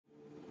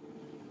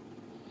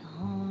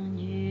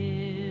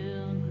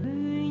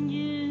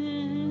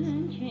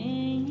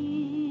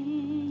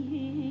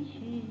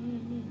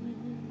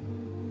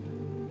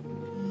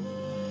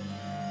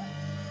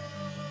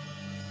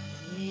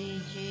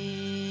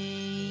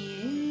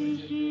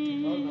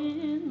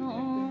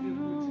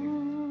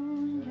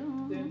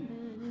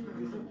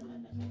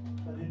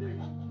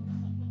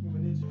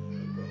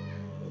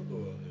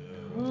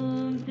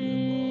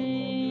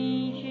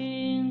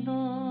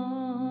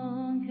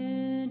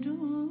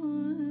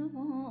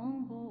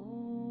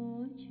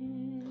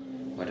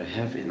what I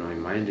have in my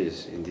mind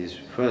is, in this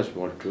first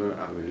world tour,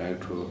 I would like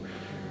to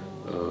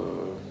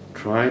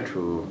try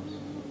to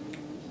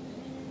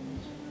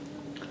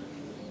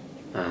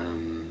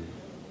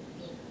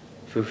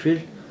fulfill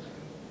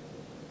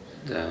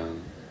the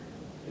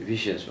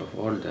wishes of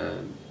all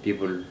the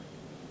people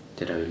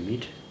that I will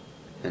meet,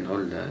 and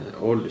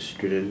all the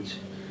students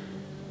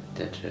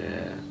that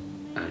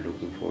are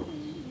looking forward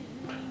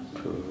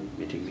to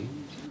meeting me.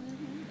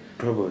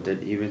 Probably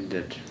that even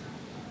that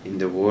in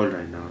the world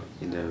right now,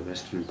 in the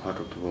western part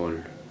of the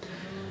world,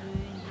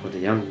 for the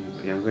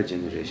younger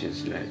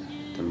generations, like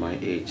my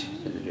age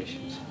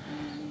generations,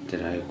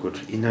 that I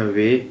could in a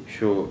way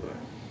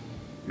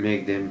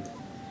make them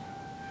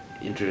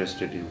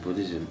interested in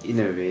Buddhism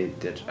in a way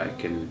that I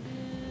can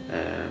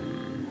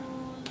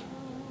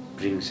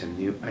bring some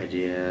new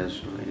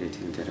ideas or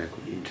anything that I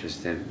could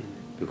interest them in,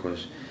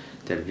 because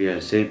that we are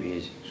the same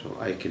age, so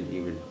I can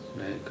even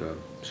like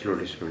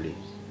slowly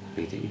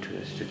make them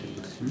interested in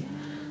Buddhism.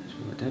 So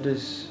that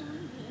is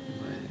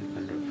my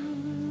kind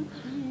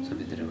of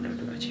something that I would like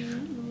to achieve.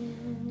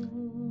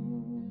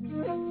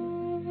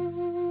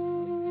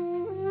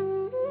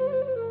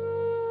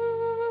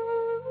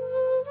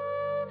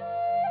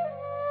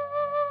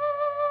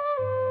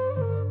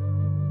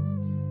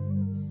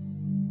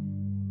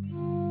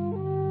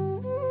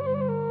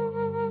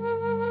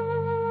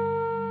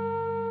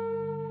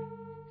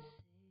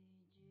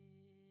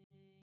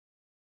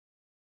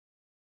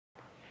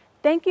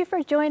 Thank you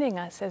for joining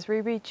us as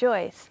we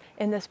rejoice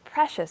in this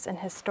precious and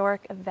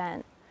historic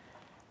event.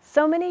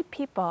 So many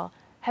people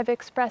have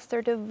expressed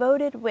their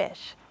devoted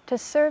wish to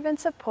serve and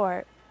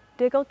support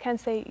Dilgo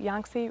Khyentse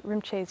Yangsi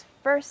Rinpoche's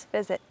first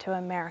visit to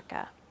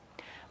America.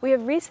 We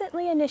have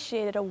recently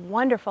initiated a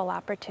wonderful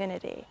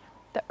opportunity,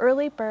 the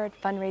Early Bird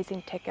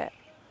Fundraising Ticket.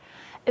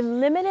 A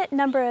limited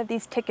number of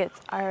these tickets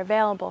are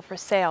available for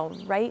sale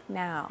right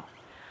now.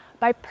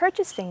 By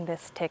purchasing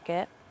this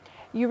ticket,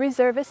 you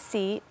reserve a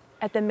seat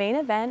at the main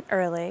event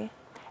early,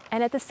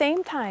 and at the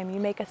same time you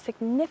make a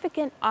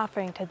significant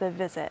offering to the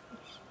visit.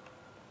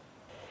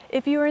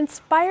 If you are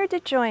inspired to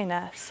join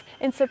us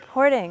in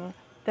supporting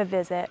the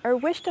visit or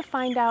wish to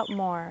find out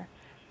more,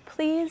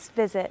 please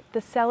visit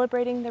the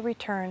Celebrating the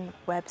Return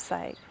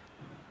website.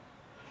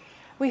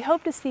 We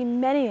hope to see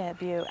many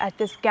of you at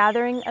this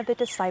gathering of the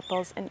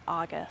disciples in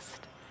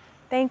August.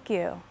 Thank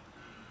you.